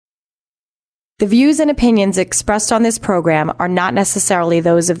The views and opinions expressed on this program are not necessarily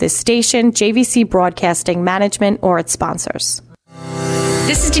those of this station, JVC Broadcasting Management, or its sponsors.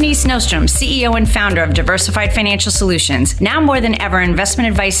 This is Denise Nostrom, CEO and founder of Diversified Financial Solutions. Now more than ever, investment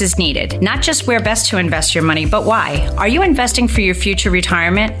advice is needed. Not just where best to invest your money, but why. Are you investing for your future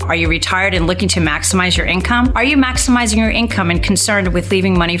retirement? Are you retired and looking to maximize your income? Are you maximizing your income and concerned with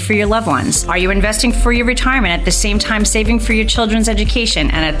leaving money for your loved ones? Are you investing for your retirement at the same time saving for your children's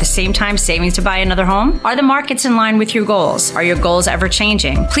education and at the same time saving to buy another home? Are the markets in line with your goals? Are your goals ever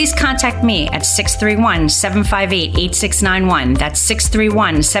changing? Please contact me at 631-758-8691. That's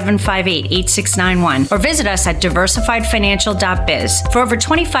 631-758-8691, or visit us at diversifiedfinancial.biz. For over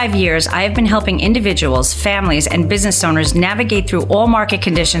 25 years, I have been helping individuals, families, and business owners navigate through all market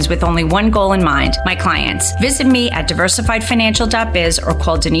conditions with only one goal in mind, my clients. Visit me at diversifiedfinancial.biz or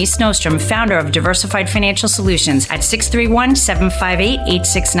call Denise Nostrom, founder of Diversified Financial Solutions, at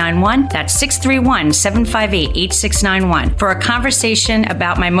 631-758-8691. That's 631-758-8691 for a conversation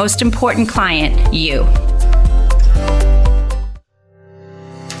about my most important client, you.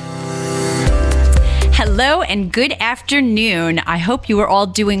 Hello and good afternoon. I hope you are all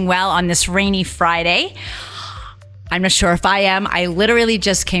doing well on this rainy Friday. I'm not sure if I am. I literally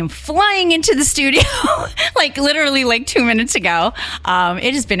just came flying into the studio, literally 2 minutes ago.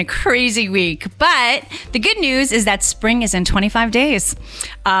 It has been a crazy week, but the good news is that spring is in 25 days.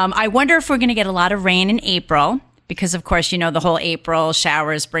 I wonder if we're going to get a lot of rain in April. Because, of course, you know, the whole April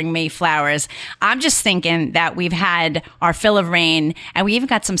showers bring May flowers. I'm just thinking that we've had our fill of rain and we even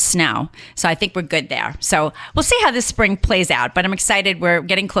got some snow. So I think we're good there. So we'll see how this spring plays out. But I'm excited. We're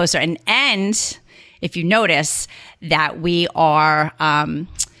getting closer. And if you notice that we are,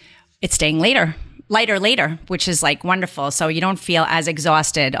 it's staying lighter, which is wonderful. So you don't feel as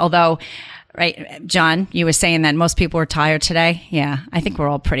exhausted. Although, right, John, you were saying that most people were tired today. Yeah, I think we're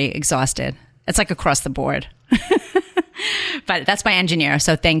all pretty exhausted. It's across the board. But that's my engineer.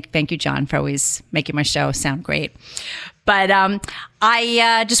 So thank you, John, for always making my show sound great. But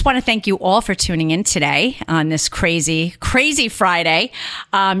I just want to thank you all for tuning in today on this crazy, crazy Friday.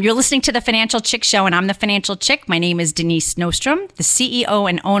 You're listening to The Financial Chick Show, and I'm the Financial Chick. My name is Denise Nostrom, the CEO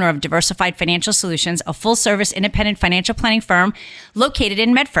and owner of Diversified Financial Solutions, a full-service independent financial planning firm located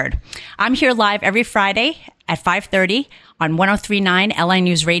in Medford. I'm here live every Friday at 5:30 on 103.9 LI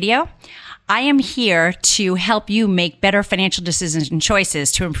News Radio. I am here to help you make better financial decisions and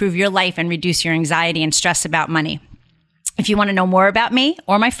choices to improve your life and reduce your anxiety and stress about money. If you want to know more about me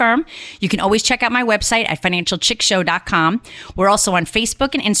or my firm, you can always check out my website at financialchickshow.com. We're also on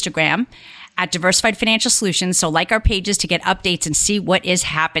Facebook and Instagram at Diversified Financial Solutions. So like our pages to get updates and see what is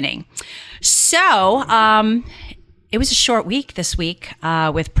happening. So it was a short week this week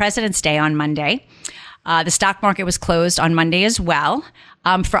with President's Day on Monday. The stock market was closed on Monday as well.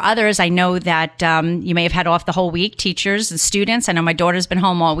 For others, I know that you may have had off the whole week, teachers and students. I know my daughter's been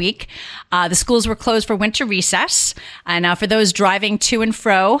home all week. The schools were closed for winter recess. And for those driving to and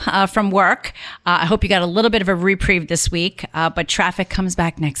fro from work, I hope you got a little bit of a reprieve this week. But traffic comes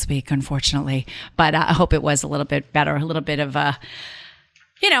back next week, unfortunately. But I hope it was a little bit better, a little bit of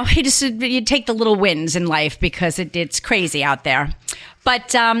you take the little wins in life because it's crazy out there.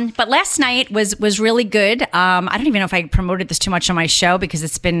 But last night was really good. I don't even know if I promoted this too much on my show because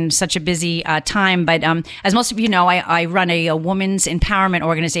it's been such a busy time. But as most of you know, I run a women's empowerment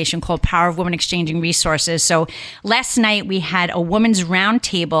organization called Power of Women Exchanging Resources. So last night we had a women's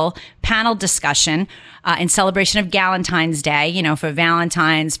roundtable panel discussion in celebration of Galentine's Day. You know, for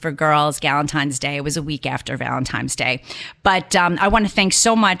Valentine's, for girls, Galentine's Day. It was a week after Valentine's Day. But I want to thank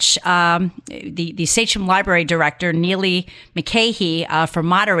so much the Sachem Library Director, Neely McCahey, for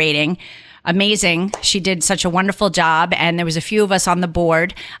moderating. Amazing. She did such a wonderful job. And there was a few of us on the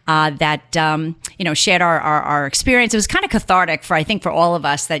board that, shared our experience. It was kind of cathartic I think, for all of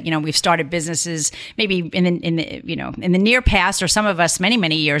us that, we've started businesses maybe in the near past, or some of us many,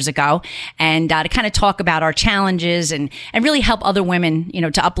 many years ago, and to kind of talk about our challenges and really help other women,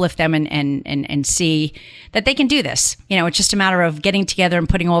 to uplift them and see that they can do this. It's just a matter of getting together and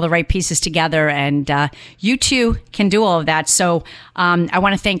putting all the right pieces together. And you too can do all of that. So I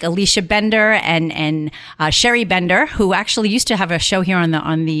want to thank Alicia Bender and Sherry Bender, who actually used to have a show here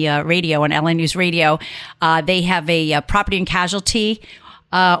on the radio, on LA News Radio. They have a property and casualty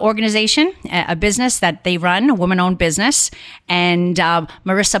organization, a business that they run, a woman-owned business. And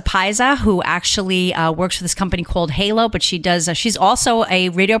Marissa Paiza, who actually works for this company called Halo, but she's also a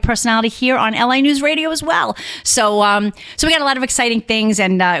radio personality here on LA News Radio as well. So we got a lot of exciting things,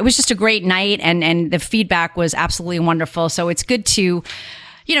 and it was just a great night, and the feedback was absolutely wonderful. So it's good to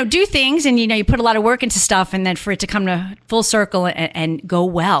do things and, you put a lot of work into stuff and then for it to come to full circle and go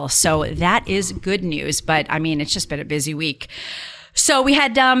well. So that is good news. But I mean, it's just been a busy week. So we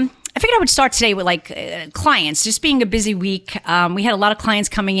had, I figured I would start today with clients, just being a busy week. We had a lot of clients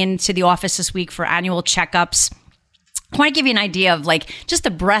coming into the office this week for annual checkups. I want to give you an idea of just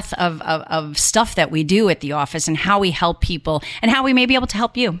the breadth of stuff that we do at the office and how we help people and how we may be able to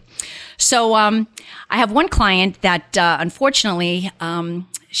help you. So I have one client that unfortunately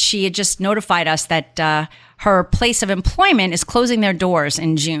she had just notified us that her place of employment is closing their doors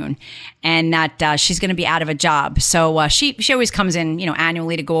in June and that she's going to be out of a job. So she always comes in,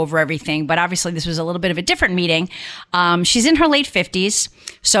 annually to go over everything. But obviously this was a little bit of a different meeting. She's in her late 50s,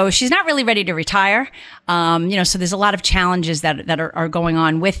 so she's not really ready to retire. So there's a lot of challenges that are going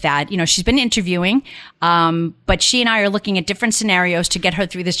on with that. She's been interviewing, but she and I are looking at different scenarios to get her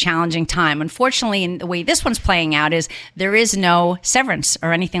through this challenging time. Unfortunately, in the way this one's playing out is there is no severance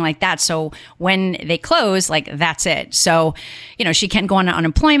or anything like that. So when they close, that's it. So, she can go on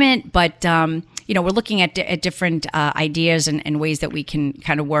unemployment, but, we're looking at different ideas and ways that we can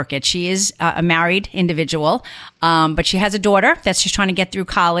kind of work it. She is a married individual, but she has a daughter that she's trying to get through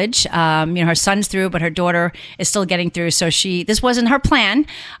college. Her son's through, but her daughter is still getting through. So this wasn't her plan,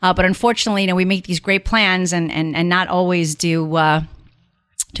 but unfortunately, we make these great plans and not always do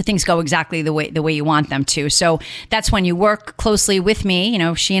things go exactly the way you want them to. So that's when you work closely with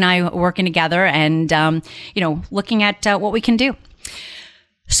me. She and I are working together and looking at what we can do.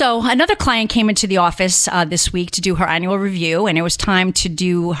 So another client came into the office this week to do her annual review, and it was time to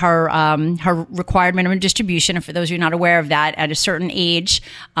do her required minimum distribution. And for those of you not aware of that, at a certain age,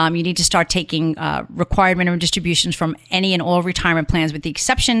 you need to start taking required minimum distributions from any and all retirement plans, with the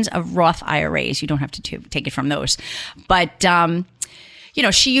exceptions of Roth IRAs. You don't have to take it from those, but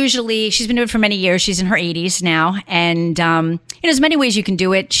she's been doing it for many years. She's in her 80s now. And, there's many ways you can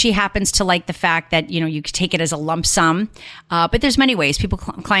do it. She happens to like the fact that, you could take it as a lump sum. But there's many ways.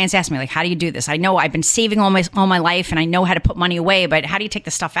 Clients ask me, how do you do this? I know I've been saving all my life and I know how to put money away, but how do you take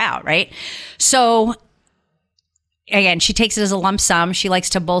the stuff out, right? So again, she takes it as a lump sum. She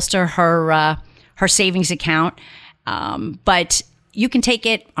likes to bolster her savings account. But you can take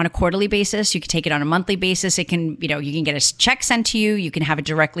it on a quarterly basis. You can take it on a monthly basis. It can, you can get a check sent to you. You can have it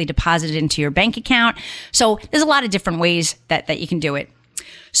directly deposited into your bank account. So there's a lot of different ways that you can do it.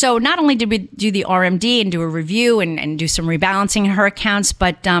 So not only did we do the RMD and do a review and do some rebalancing in her accounts,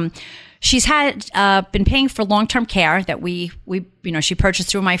 but she's been paying for long-term care that she purchased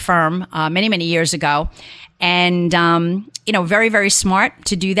through my firm many, many years ago. And, very, very smart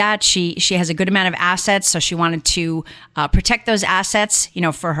to do that. She has a good amount of assets. So she wanted to protect those assets,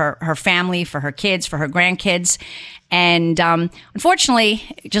 for her family, for her kids, for her grandkids. And unfortunately,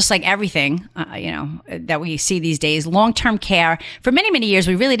 just like everything, that we see these days, long-term care, for many, many years,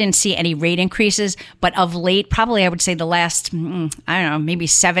 we really didn't see any rate increases. But of late, probably I would say the last, maybe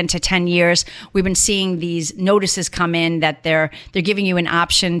 7 to 10 years, we've been seeing these notices come in that they're giving you an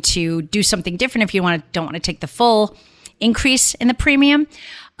option to do something different if you don't want to take the full increase in the premium.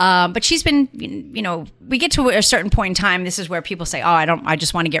 But she's been, we get to a certain point in time. This is where people say, I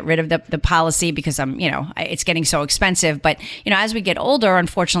just want to get rid of the policy because it's getting so expensive. But, as we get older,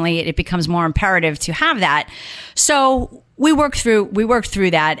 unfortunately, it becomes more imperative to have that. So we worked through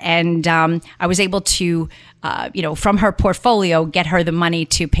that. And I was able to, from her portfolio, get her the money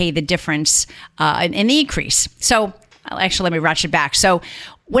to pay the difference in the increase. So actually, let me ratchet back. So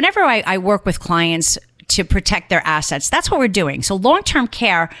whenever I work with clients to protect their assets, that's what we're doing. So long-term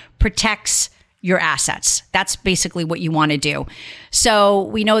care protects your assets. That's basically what you want to do. So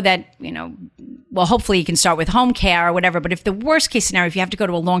we know that, hopefully you can start with home care or whatever, but if the worst case scenario, if you have to go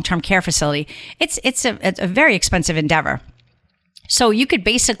to a long-term care facility, it's a very expensive endeavor. So you could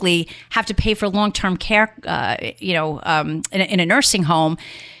basically have to pay for long-term care, in a nursing home.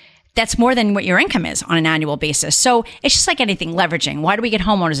 That's more than what your income is on an annual basis. So it's just like anything, leveraging. Why do we get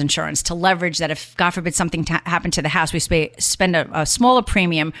homeowners insurance? To leverage that if, God forbid, something happened to the house, we spend a smaller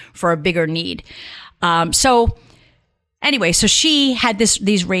premium for a bigger need. Anyway, so she had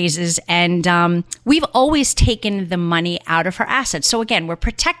these raises, and we've always taken the money out of her assets. So again, we're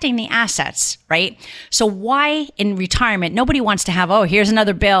protecting the assets, right? So why in retirement, nobody wants to have, here's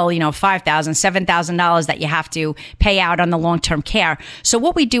another bill, $5,000, $7,000 that you have to pay out on the long-term care. So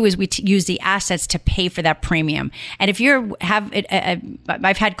what we do is we use the assets to pay for that premium. And if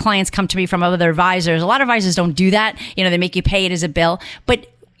I've had clients come to me from other advisors. A lot of advisors don't do that. They make you pay it as a bill, but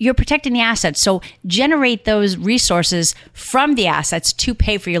you're protecting the assets. So generate those resources from the assets to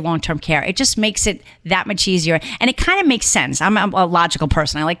pay for your long-term care. It just makes it that much easier. And it kind of makes sense. I'm a logical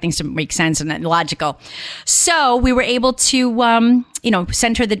person. I like things to make sense and logical. So we were able to,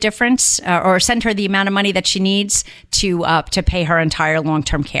 send her the difference or send her the amount of money that she needs to pay her entire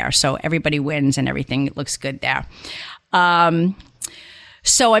long-term care. So everybody wins and everything looks good there.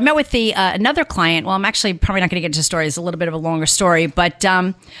 So I met with another client. Well, I'm actually probably not going to get into the story. It's a little bit of a longer story, but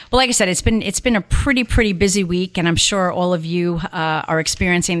like I said, it's been a pretty busy week, and I'm sure all of you are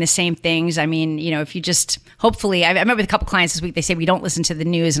experiencing the same things. I mean, if you just hopefully, I met with a couple clients this week. They say we don't listen to the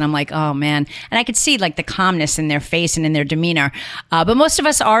news, and I'm like, oh man, and I could see like the calmness in their face and in their demeanor. But most of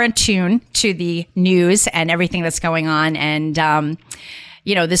us are in tune to the news and everything that's going on, and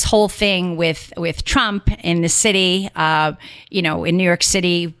this whole thing with Trump in the city, in New York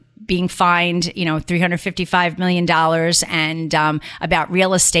City being fined, $355 million and about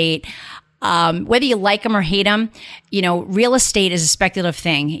real estate. Whether you like them or hate them, real estate is a speculative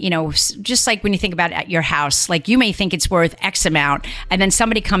thing. Just like when you think about your house, like you may think it's worth X amount, and then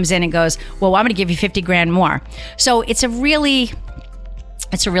somebody comes in and goes, well, I'm going to give you 50 grand more. So it's a really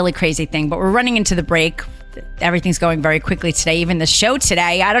crazy thing, but we're running into the break. Everything's going very quickly today. Even the show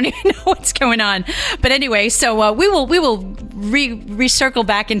today, I don't even know what's going on. But anyway, so we will recircle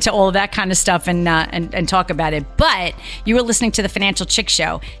back into all of that kind of stuff and talk about it. But you were listening to the Financial Chick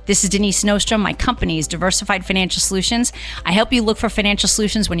Show. This is Denise Nostrom. My company is Diversified Financial Solutions. I help you look for financial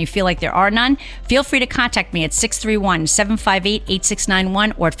solutions when you feel like there are none. Feel free to contact me at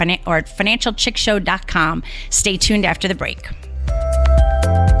 631-758-8691 or at financialchickshow.com. Stay tuned after the break.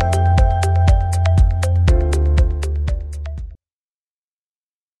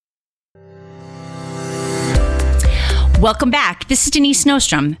 Welcome back. This is Denise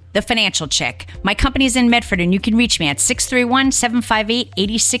Nostrom, the Financial Chick. My company is in Medford, and you can reach me at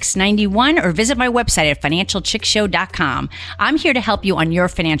 631-758-8691 or visit my website at financialchickshow.com. I'm here to help you on your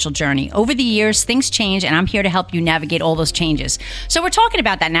financial journey. Over the years, things change, and I'm here to help you navigate all those changes. So we're talking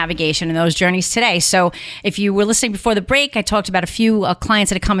about that navigation and those journeys today. So if you were listening before the break, I talked about a few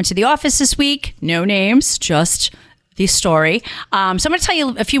clients that had come into the office this week. No names, just the story. So I'm going to tell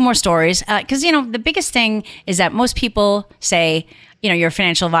you a few more stories because, the biggest thing is that most people say, you're a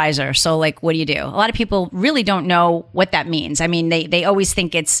financial advisor. So like, what do you do? A lot of people really don't know what that means. I mean, they always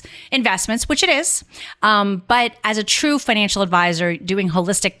think it's investments, which it is. But as a true financial advisor doing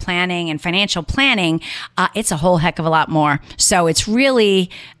holistic planning and financial planning, it's a whole heck of a lot more. So it's really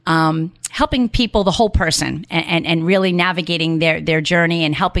helping people, the whole person, and really navigating their journey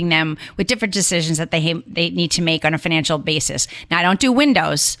and helping them with different decisions that they need to make on a financial basis. Now, I don't do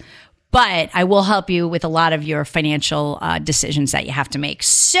windows, but I will help you with a lot of your financial decisions that you have to make.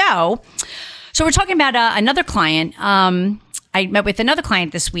 So we're talking about another client. I met with another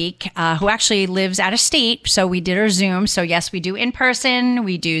client this week who actually lives out of state. So we did our Zoom. So yes, we do in person,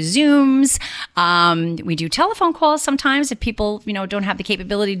 we do Zooms, we do telephone calls sometimes if people, don't have the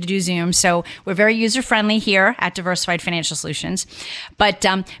capability to do Zoom. So we're very user friendly here at Diversified Financial Solutions. But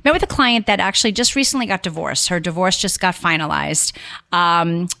met with a client that actually just recently got divorced. Her divorce just got finalized.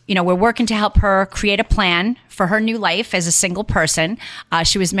 We're working to help her create a plan for her new life as a single person.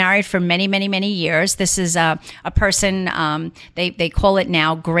 She was married for many, many, many years. This is a person, they call it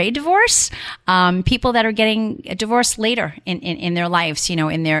now gray divorce. People that are getting a divorce later in their lives,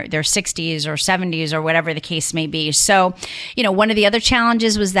 in their 60s or 70s or whatever the case may be. So, one of the other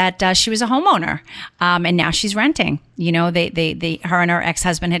challenges was that she was a homeowner and now she's renting. Her and her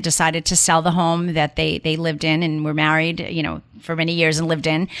ex-husband had decided to sell the home that they lived in and were married, for many years and lived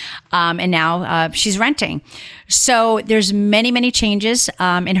in. And now she's renting. So there's many, many changes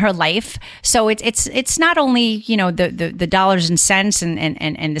in her life. So it's not only, the dollars and cents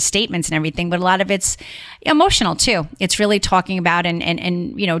and the statements and everything, but a lot of it's emotional too. It's really talking about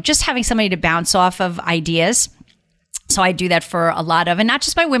and just having somebody to bounce off of ideas. So I do that for a lot of, and not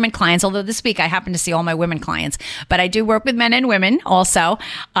just my women clients, although this week I happen to see all my women clients, but I do work with men and women also,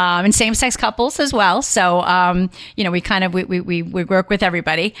 and same-sex couples as well. So, we work with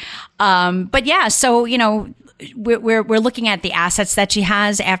everybody. But yeah, so, we're looking at the assets that she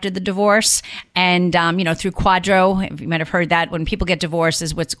has after the divorce, and through Quadro. You might have heard that when people get divorced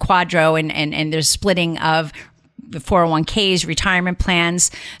is what's Quadro, and there's splitting of the 401ks, retirement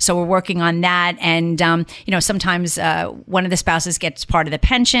plans. So we're working on that, and sometimes one of the spouses gets part of the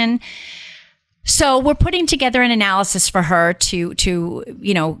pension. So we're putting together an analysis for her to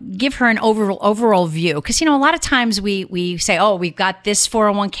give her an overall view. Because, a lot of times we say, oh, we've got this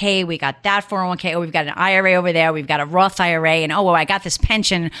 401k, we got that 401k, oh, we've got an IRA over there, we've got a Roth IRA, and oh, well, I got this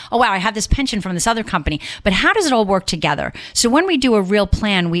pension. Oh, wow, I have this pension from this other company. But how does it all work together? So when we do a real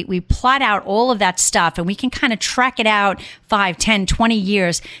plan, we plot out all of that stuff, and we can kind of track it out 5, 10, 20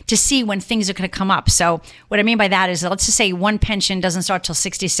 years to see when things are going to come up. So what I mean by that is, let's just say one pension doesn't start till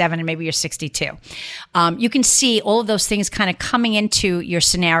 67 and maybe you're 62. You can see all of those things kind of coming into your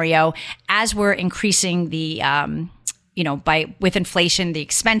scenario as we're increasing the, with inflation, the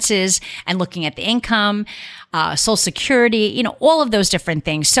expenses, and looking at the income, Social Security, all of those different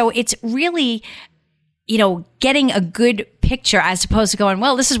things. So it's really, getting a good picture as opposed to going,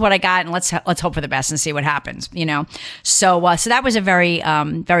 well, this is what I got, and let's hope for the best and see what happens. So that was a very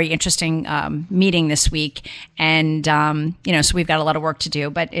very interesting meeting this week, and so we've got a lot of work to do,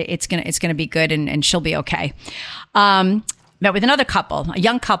 but it's gonna be good, and she'll be okay. Met with another couple, a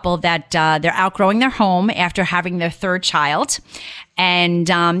young couple that they're outgrowing their home after having their third child. And,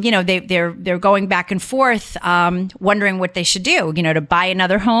 they're going back and forth, wondering what they should do, to buy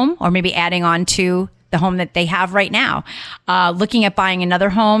another home or maybe adding on to the home that they have right now, looking at buying another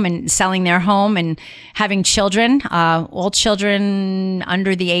home and selling their home and having children, all children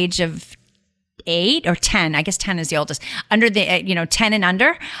under the age of 8 or 10, I guess 10 is the oldest, under the, 10 and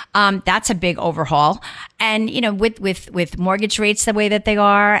under. That's a big overhaul. And, with mortgage rates the way that they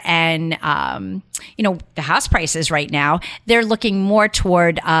are, and, the house prices right now, they're looking more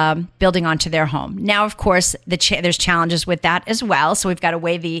toward building onto their home. Now, of course, there's challenges with that as well. So we've got to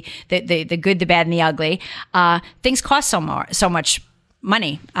weigh the good, the bad, and the ugly. Things cost so much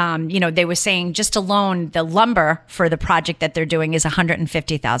money. They were saying just alone, the lumber for the project that they're doing is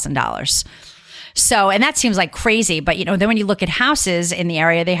 $150,000. So, and that seems like crazy, but then when you look at houses in the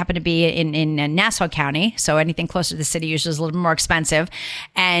area, they happen to be in Nassau County. So anything closer to the city usually is a little bit more expensive.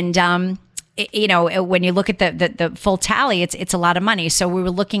 And, when you look at the full tally, it's a lot of money. So we were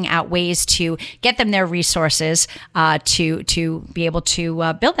looking at ways to get them their resources to be able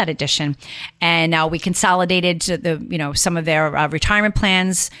to build that addition. And we consolidated some of their retirement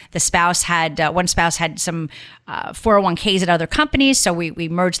plans. The spouse had one spouse had some 401ks at other companies, so we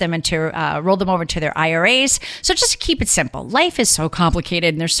merged them into rolled them over to their IRAs. So just to keep it simple, life is so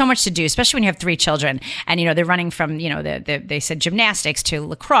complicated, and there's so much to do, especially when you have 3 children, and they're running from they said gymnastics to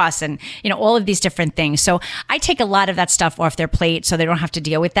lacrosse, and all of these different things. So I take a lot of that stuff off their plate, so they don't have to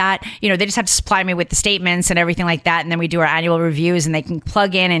deal with that. They just have to supply me with the statements and everything like that, and then we do our annual reviews, and they can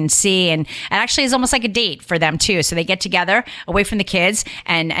plug in and see. And it actually is almost like a date for them too. So they get together away from the kids,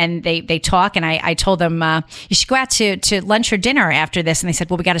 and they talk. And I told them, you should go out to lunch or dinner after this. And they said,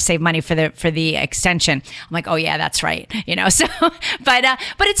 well, we got to save money for the extension. I'm like, oh yeah, that's right. So, but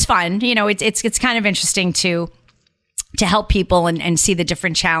it's fun. It's kind of interesting to help people and see the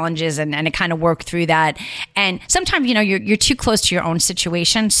different challenges and to kind of work through that. And sometimes, you're too close to your own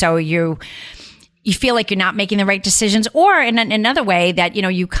situation. So you feel like you're not making the right decisions, or in another way that,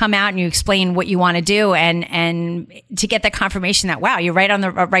 you come out and you explain what you want to do and to get that confirmation that, wow, you're right on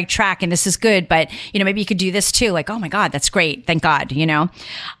the right track and this is good, but, maybe you could do this too. Like, oh my God, that's great. Thank God,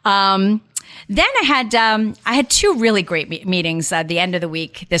 Then I had 2 really great meetings at the end of the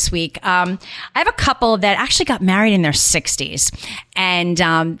week this week. I have a couple that actually got married in their 60s, and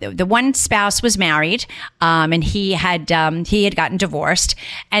the one spouse was married, and he had gotten divorced,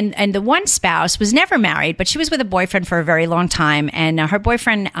 and the one spouse was never married, but she was with a boyfriend for a very long time, and her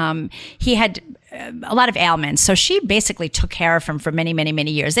boyfriend he had a lot of ailments, so she basically took care of him for many, many,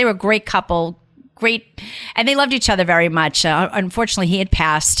 many years. They were a great couple. Great. And they loved each other very much. Unfortunately, he had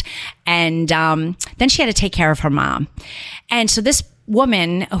passed. And then she had to take care of her mom. And so this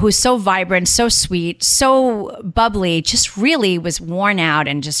woman, who's so vibrant, so sweet, so bubbly, just really was worn out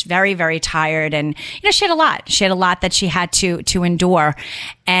and just very, very tired. And, she had a lot. She had a lot that she had to endure.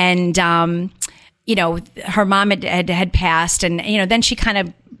 And, her mom had passed. And, then she kind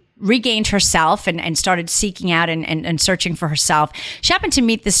of regained herself and started seeking out and searching for herself. She happened to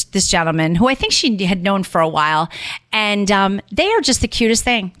meet this gentleman who I think she had known for a while, and they are just the cutest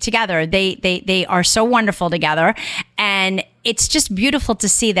thing together. They are so wonderful together, and it's just beautiful to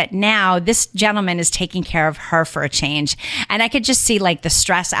see that now this gentleman is taking care of her for a change. And I could just see like the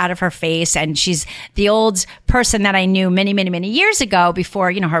stress out of her face, and she's the old person that I knew many, many, many years ago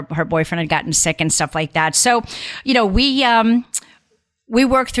we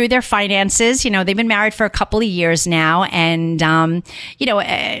work through their finances. You know, they've been married for a couple of years now. And, you know,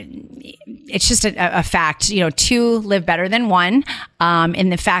 it's just a fact, you know, two live better than one, in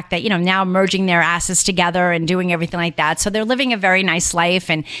the fact that, you know, now merging their assets together and doing everything like that. So they're living a very nice life,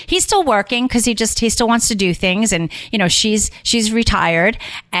 and he's still working because he still wants to do things. And, you know, she's retired,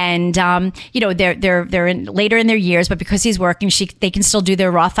 and, you know, they're later in their years, but because he's working, they can still do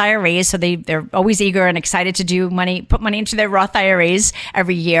their Roth IRAs. So they're always eager and excited to put money into their Roth IRAs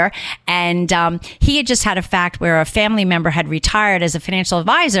every year. And he had just had a fact where a family member had retired as a financial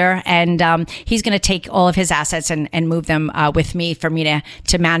advisor, and he's going to take all of his assets and move them with me for me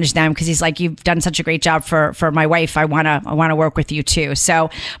to manage them, because he's like, you've done such a great job for my wife. I want to work with you too. So,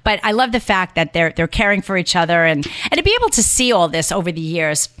 but I love the fact that they're caring for each other, and to be able to see all this over the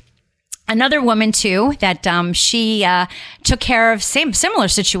years. Another woman too that she took care of, similar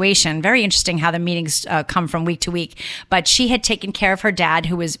situation. Very interesting how the meetings come from week to week. But she had taken care of her dad,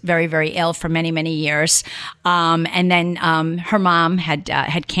 who was very, very ill for many, many years. And then her mom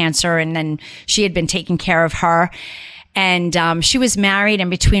had cancer, and then she had been taking care of her. And she was married in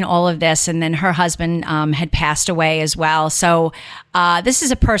between all of this, and then her husband had passed away as well. So this is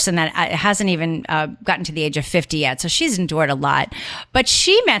a person that hasn't even gotten to the age of 50 yet. So she's endured a lot. But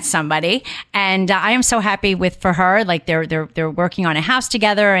she met somebody, and I am so happy for her. Like they're working on a house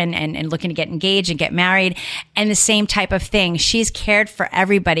together and looking to get engaged and get married, and the same type of thing. She's cared for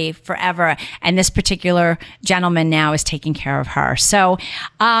everybody forever, and this particular gentleman now is taking care of her. So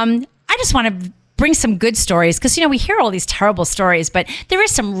I just want to bring some good stories, because, you know, we hear all these terrible stories, but there is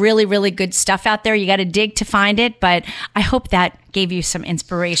some really, really good stuff out there. You got to dig to find it. But I hope that gave you some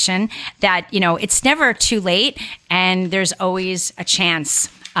inspiration that, you know, it's never too late, and there's always a chance,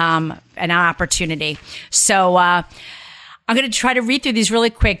 and an opportunity. So, I'm going to try to read through these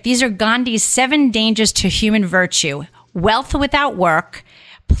really quick. These are Gandhi's 7 dangers to human virtue: wealth without work,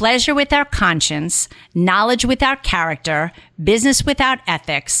 pleasure without conscience, knowledge without character, business without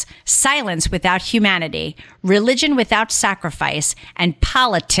ethics, silence without humanity, religion without sacrifice, and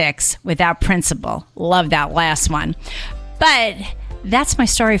politics without principle. Love that last one. But that's my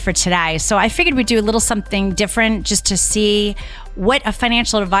story for today. So I figured we'd do a little something different just to see what a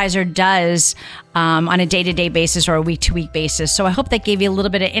financial advisor does on a day-to-day basis or a week-to-week basis. So I hope that gave you a little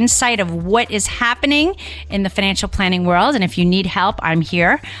bit of insight of what is happening in the financial planning world. And if you need help, I'm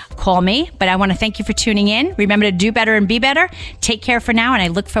here. Call me. But I want to thank you for tuning in. Remember to do better and be better. Take care for now, and I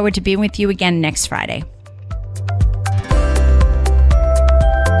look forward to being with you again next Friday.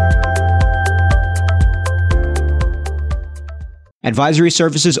 Advisory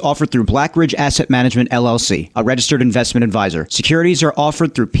services offered through Blackridge Asset Management, LLC, a registered investment advisor. Securities are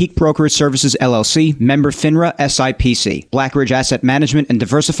offered through Peak Brokerage Services, LLC, member FINRA, SIPC. Blackridge Asset Management and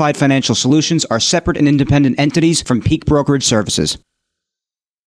Diversified Financial Solutions are separate and independent entities from Peak Brokerage Services.